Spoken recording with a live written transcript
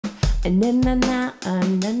and na na na na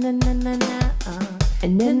na na na na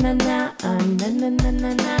and na na na na na na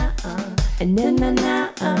na na and na na na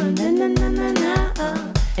na na na na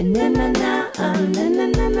na and na na na na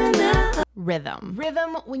na na na. Rhythm.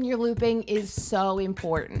 Rhythm when you're looping is so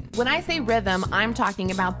important. When I say rhythm, I'm talking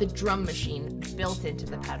about the drum machine built into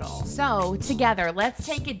the pedal. So together, let's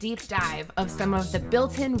take a deep dive of some of the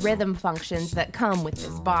built-in rhythm functions that come with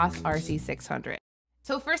this Boss RC-600.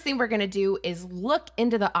 So first thing we're gonna do is look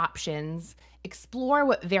into the options, explore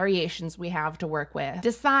what variations we have to work with,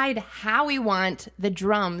 decide how we want the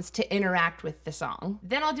drums to interact with the song.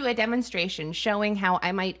 Then I'll do a demonstration showing how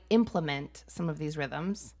I might implement some of these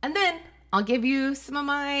rhythms. And then I'll give you some of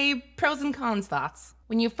my pros and cons thoughts.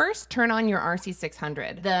 When you first turn on your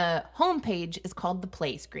RC-600, the home page is called the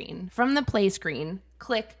play screen. From the play screen,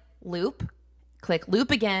 click loop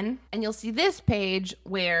again, and you'll see this page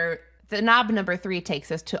where the knob number 3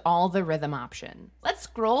 takes us to all the rhythm options. Let's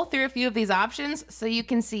scroll through a few of these options so you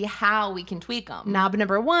can see how we can tweak them. Knob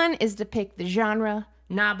number 1 is to pick the genre.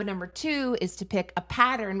 Knob number 2 is to pick a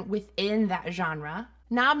pattern within that genre.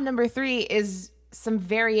 Knob number 3 is some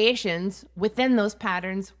variations within those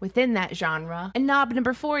patterns within that genre. And knob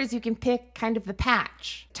number 4 is you can pick kind of the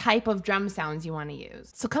patch, type of drum sounds you want to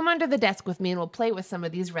use. So come under the desk with me and we'll play with some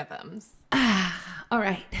of these rhythms. All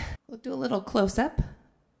right, we'll do a little close-up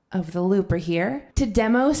of the looper here. To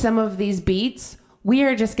demo some of these beats, we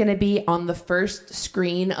are just gonna be on the first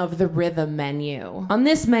screen of the rhythm menu. On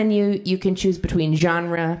this menu, you can choose between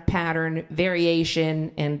genre, pattern,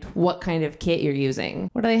 variation, and what kind of kit you're using.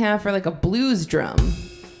 What do they have for like a blues drum?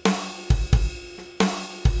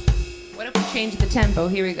 What if we change the tempo?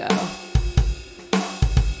 Here we go.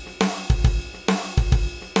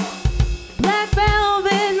 Black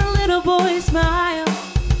velvet and a little boy smile.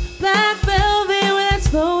 Black velvet with that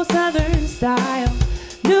slow southern style.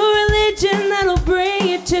 New religion that'll bring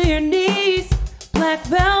you to your knees. Black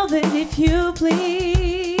velvet, if you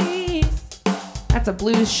please. That's a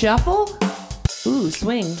blues shuffle. Ooh,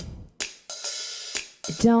 swing.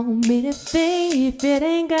 It don't mean a thing if it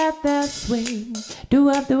ain't got that swing. Do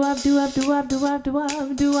up, do up, do up, do up, do up, do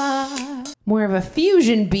up, do up. More of a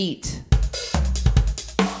fusion beat.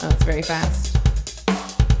 Oh, it's very fast.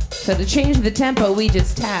 So to change the tempo, we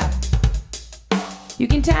just tap. You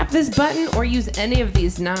can tap this button or use any of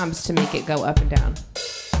these knobs to make it go up and down.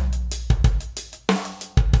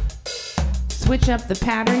 Switch up the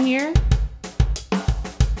pattern here.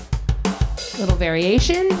 Little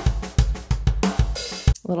variation.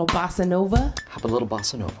 Little bossa nova. How about a little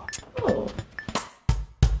bossa nova? Oh.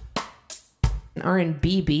 An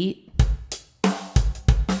R&B beat.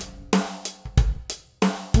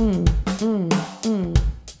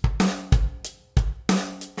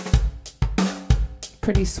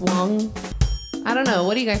 Pretty swung. I don't know,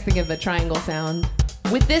 what do you guys think of the triangle sound?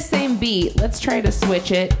 With this same beat, let's try to switch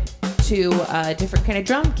it to a different kind of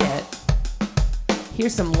drum kit.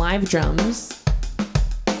 Here's some live drums.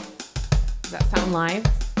 Does that sound live?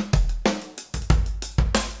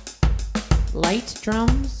 Light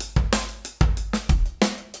drums.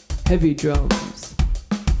 Heavy drums.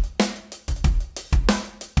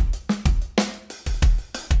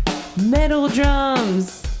 Metal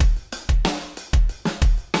drums.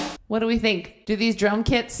 What do we think? Do these drum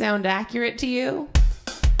kits sound accurate to you?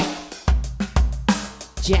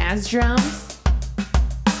 Jazz drums.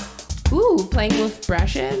 Ooh, playing with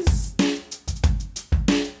brushes.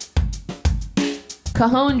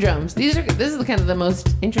 Cajon drums. This is kind of the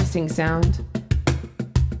most interesting sound.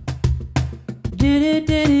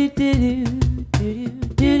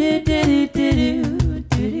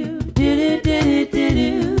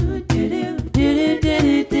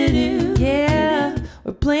 Yeah.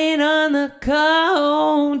 We're playing on the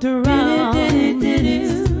cajon drum.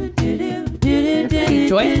 Pretty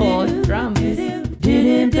joyful drums.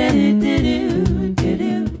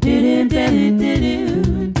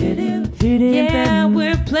 Yeah,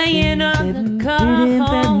 we're playing on the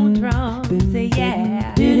cajon drums. Say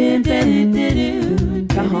yeah.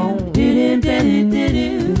 Cajon.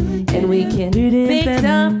 And we can mix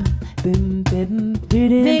up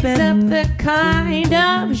the kind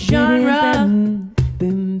of genre.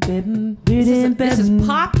 This is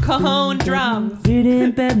pop cajon drums.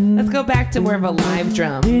 Let's go back to more of a live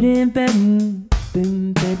drum.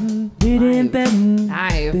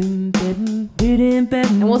 Live.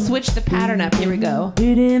 And we'll switch the pattern up. Here we go. I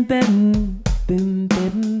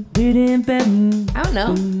don't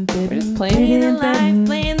know. We're just playing the live drums.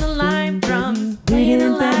 Playing the live drums. Playing the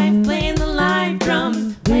live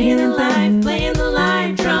drums. Playing the live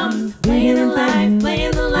drums. Playing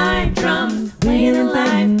the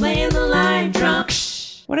live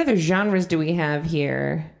drums. What other genres do we have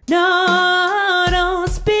here? No, don't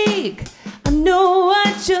speak. I know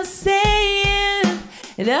what you're saying,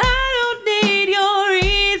 and I don't need your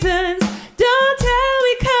reasons. Don't tell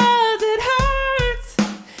me 'cause it hurts.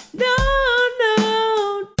 No,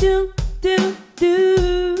 no, do, do,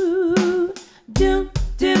 do, do,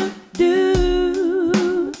 do, do,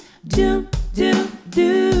 do, do, do,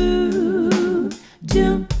 do,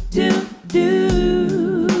 do, do, do.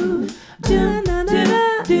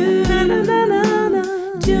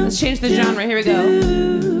 Let's change the genre. Here we go.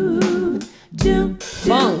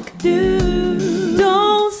 Funk.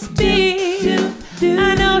 Don't speak.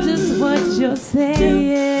 I know just what you're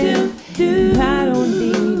saying. I don't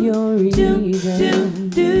need your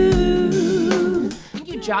reason. When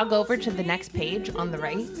you jog over to the next page on the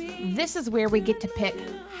right, this is where we get to pick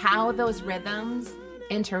how those rhythms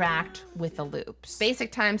interact with the loops.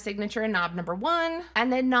 Basic time signature, knob number 1,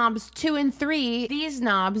 and then knobs 2 and 3. These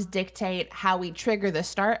knobs dictate how we trigger the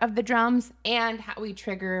start of the drums and how we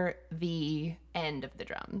trigger the end of the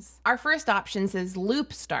drums. Our first option says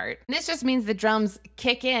loop start. This just means the drums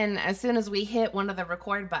kick in as soon as we hit one of the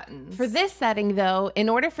record buttons. For this setting though, in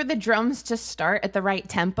order for the drums to start at the right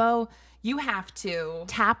tempo, you have to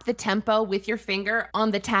tap the tempo with your finger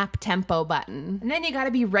on the tap tempo button. And then you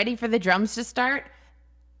gotta be ready for the drums to start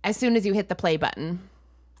as soon as you hit the play button.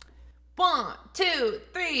 1, 2,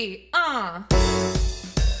 3,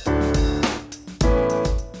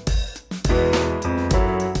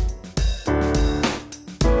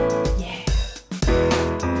 Yeah.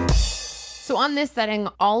 So on this setting,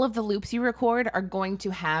 all of the loops you record are going to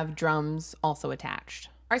have drums also attached.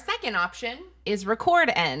 Our second option is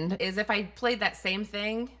record end, is if I played that same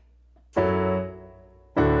thing.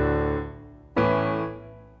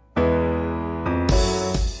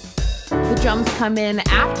 The drums come in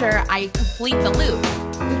after I complete the loop.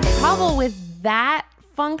 The trouble with that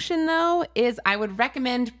function though is I would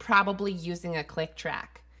recommend probably using a click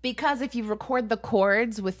track. Because if you record the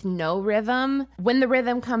chords with no rhythm, when the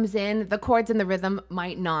rhythm comes in, the chords and the rhythm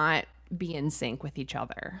might not be in sync with each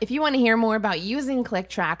other. If you want to hear more about using click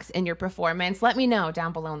tracks in your performance, let me know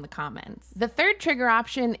down below in the comments. The third trigger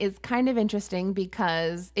option is kind of interesting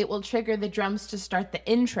because it will trigger the drums to start the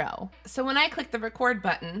intro. So when I click the record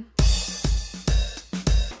button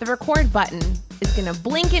is gonna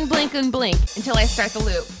blink and blink and blink until I start the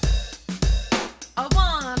loop. A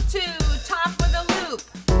 1, 2, top of the loop.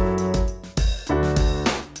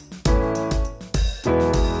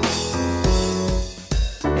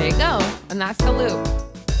 There you go, and that's the loop.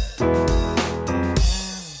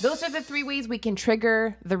 Those are the 3 ways we can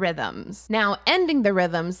trigger the rhythms. Now, ending the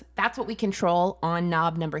rhythms, that's what we control on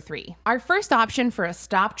knob number 3. Our first option for a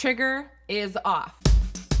stop trigger is off,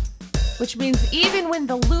 which means even when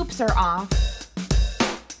the loops are off,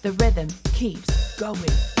 the rhythm keeps going,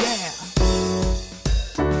 yeah.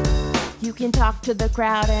 You can talk to the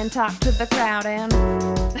crowd and talk to the crowd and,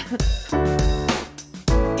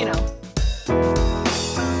 you know.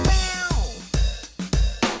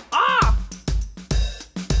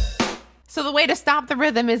 So the way to stop the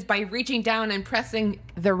rhythm is by reaching down and pressing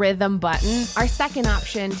the rhythm button. Our second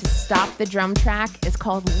option to stop the drum track is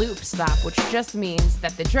called loop stop, which just means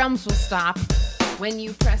that the drums will stop when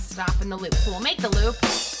you press stop in the loop. So we'll make the loop.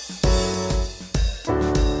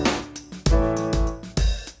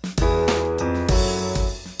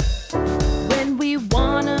 When we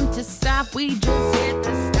want them to stop, we just hit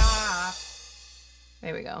the stop.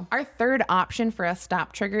 There we go. Our third option for a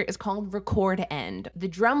stop trigger is called record end. The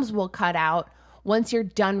drums will cut out once you're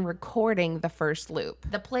done recording the first loop.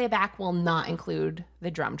 The playback will not include the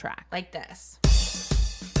drum track, like this.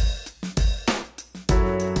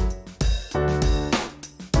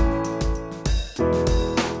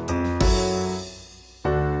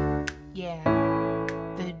 Yeah,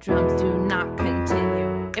 the drums do not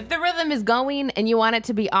continue. If the rhythm is going and you want it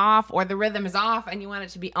to be off, or the rhythm is off and you want it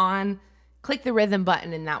to be on, click the rhythm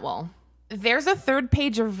button and that will. There's a third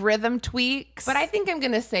page of rhythm tweaks, but I think I'm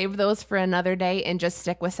gonna save those for another day and just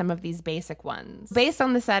stick with some of these basic ones. Based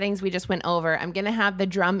on the settings we just went over, I'm gonna have the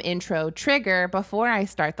drum intro trigger before I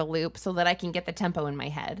start the loop so that I can get the tempo in my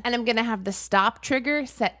head. And I'm gonna have the stop trigger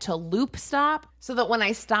set to loop stop so that when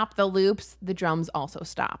I stop the loops, the drums also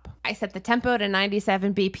stop. I set the tempo to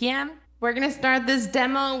 97 BPM. We're gonna start this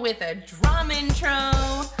demo with a drum intro.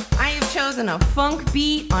 I have chosen a funk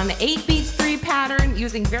beat on 8 beats 3 pattern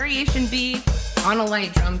using variation B on a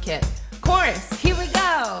light drum kit. Chorus, here we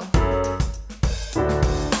go.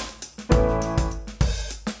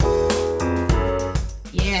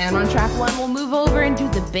 Yeah, and on track 1, we'll move over and do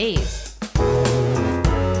the bass.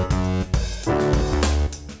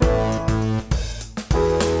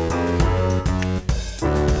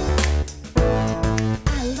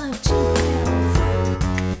 I love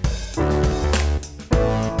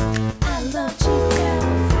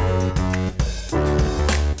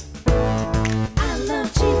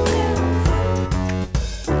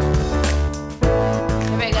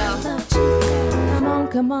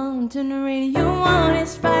Come on, turn the radio on.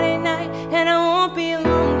 It's Friday night, and I won't be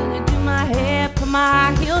long. Gonna do my hair, put my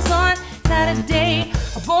high heels on. Saturday,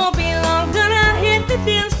 I won't be long. Gonna hit the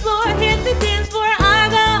dance floor, hit the dance floor. I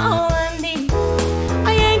got all I need.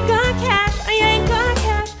 I ain't got cash, I ain't got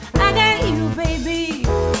cash. I got you, baby.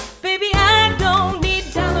 Baby, I don't need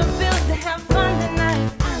dollar bills to have fun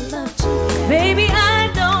tonight. I love you, baby.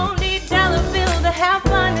 I don't need dollar bills to have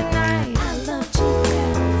fun tonight. I love you.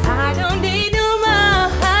 I don't need no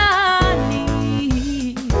money,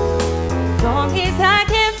 long as I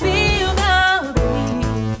can feel the beat.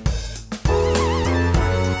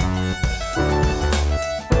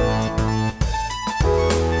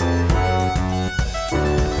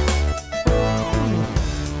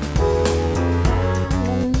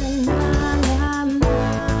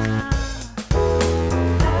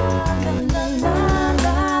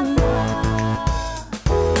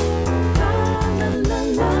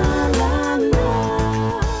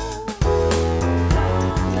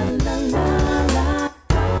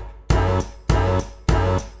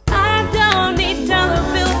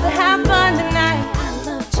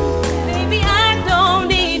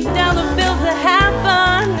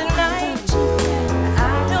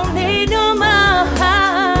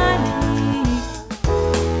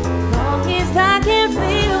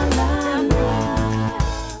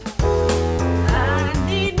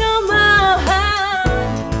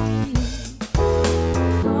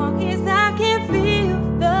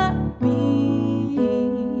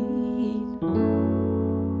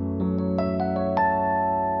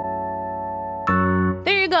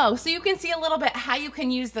 So you can see a little bit how you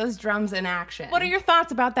can use those drums in action. What are your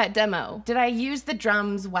thoughts about that demo? Did I use the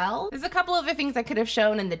drums well? There's a couple of other things I could have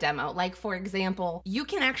shown in the demo. Like, for example, you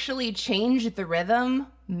can actually change the rhythm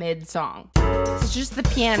mid-song. So it's just the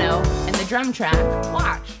piano and the drum track.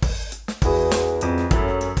 Watch.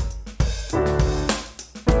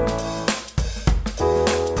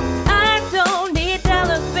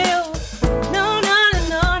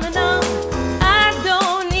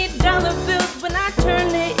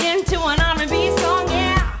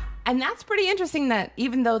 And that's pretty interesting that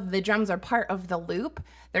even though the drums are part of the loop,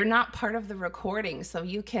 they're not part of the recording, so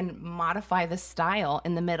you can modify the style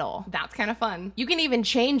in the middle. That's kind of fun. You can even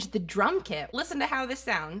change the drum kit. Listen to how this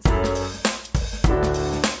sounds.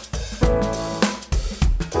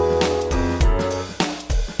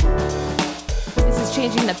 This is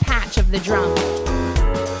changing the patch of the drum.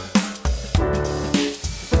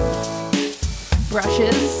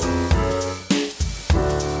 Brushes.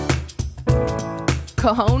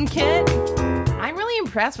 Cajon kit. I'm really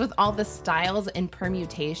impressed with all the styles and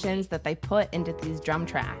permutations that they put into these drum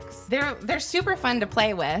tracks. They're super fun to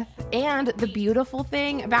play with, and the beautiful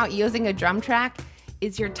thing about using a drum track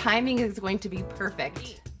is your timing is going to be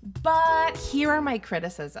perfect. But here are my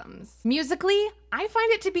criticisms. Musically, I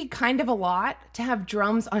find it to be kind of a lot to have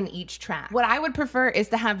drums on each track. What I would prefer is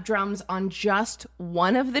to have drums on just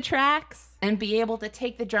one of the tracks and be able to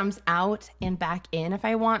take the drums out and back in if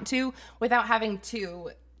I want to, without having to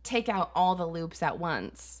take out all the loops at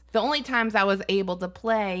once. The only times I was able to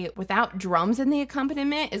play without drums in the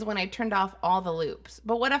accompaniment is when I turned off all the loops.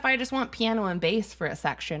 But what if I just want piano and bass for a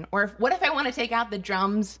section? Or what if I want to take out the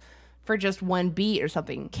drums for just one beat or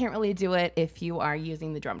something? Can't really do it if you are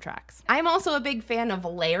using the drum tracks. I'm also a big fan of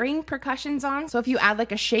layering percussions on. So if you add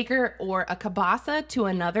like a shaker or a cabasa to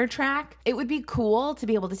another track, it would be cool to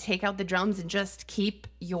be able to take out the drums and just keep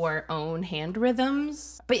your own hand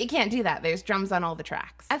rhythms. But you can't do that. There's drums on all the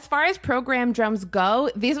tracks. As far as program drums go,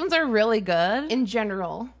 these ones are really good. In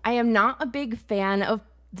general, I am not a big fan of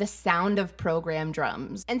the sound of program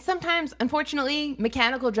drums. And sometimes, unfortunately,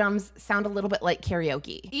 mechanical drums sound a little bit like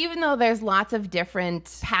karaoke. Even though there's lots of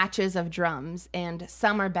different patches of drums and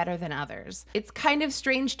some are better than others, it's kind of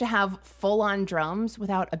strange to have full-on drums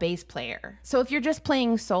without a bass player. So if you're just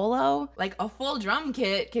playing solo, like a full drum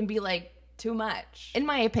kit can be like too much, in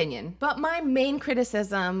my opinion. But my main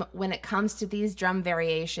criticism when it comes to these drum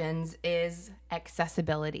variations is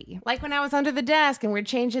accessibility. Like when I was under the desk and we're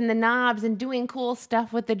changing the knobs and doing cool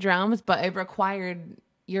stuff with the drums, but it required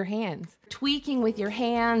your hands. Tweaking with your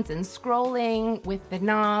hands and scrolling with the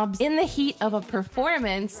knobs. In the heat of a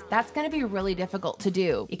performance, that's gonna be really difficult to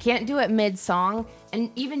do. You can't do it mid-song, and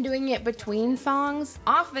even doing it between songs,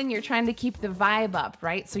 often you're trying to keep the vibe up,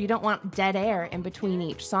 right? So you don't want dead air in between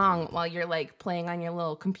each song while you're like playing on your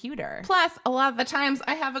little computer. Plus, a lot of the times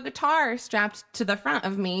I have a guitar strapped to the front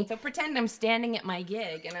of me, so pretend I'm standing at my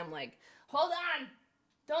gig and I'm like, hold on,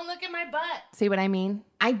 Don't look at my butt. See what I mean?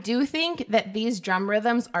 I do think that these drum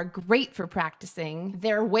rhythms are great for practicing.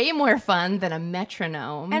 They're way more fun than a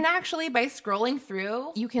metronome. And actually, by scrolling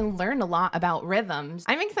through, you can learn a lot about rhythms.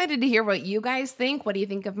 I'm excited to hear what you guys think. What do you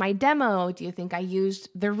think of my demo? Do you think I used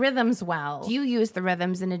the rhythms well? Do you use the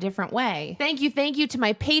rhythms in a different way? Thank you to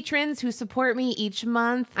my patrons who support me each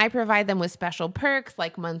month. I provide them with special perks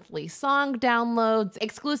like monthly song downloads,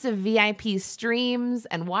 exclusive VIP streams,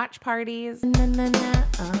 and watch parties.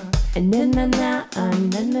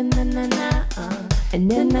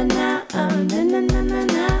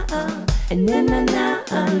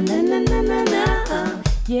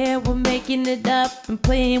 Yeah, we're making it up and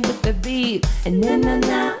playing with the beat.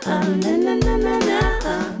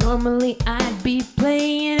 Normally I'd be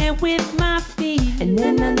playing it with my feet.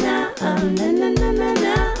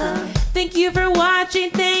 Thank you for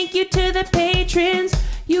watching. Thank you to the patrons.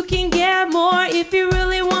 You can get more if you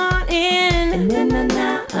really want in.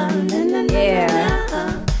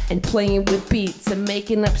 Yeah. And playing with beats and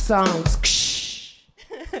making up songs.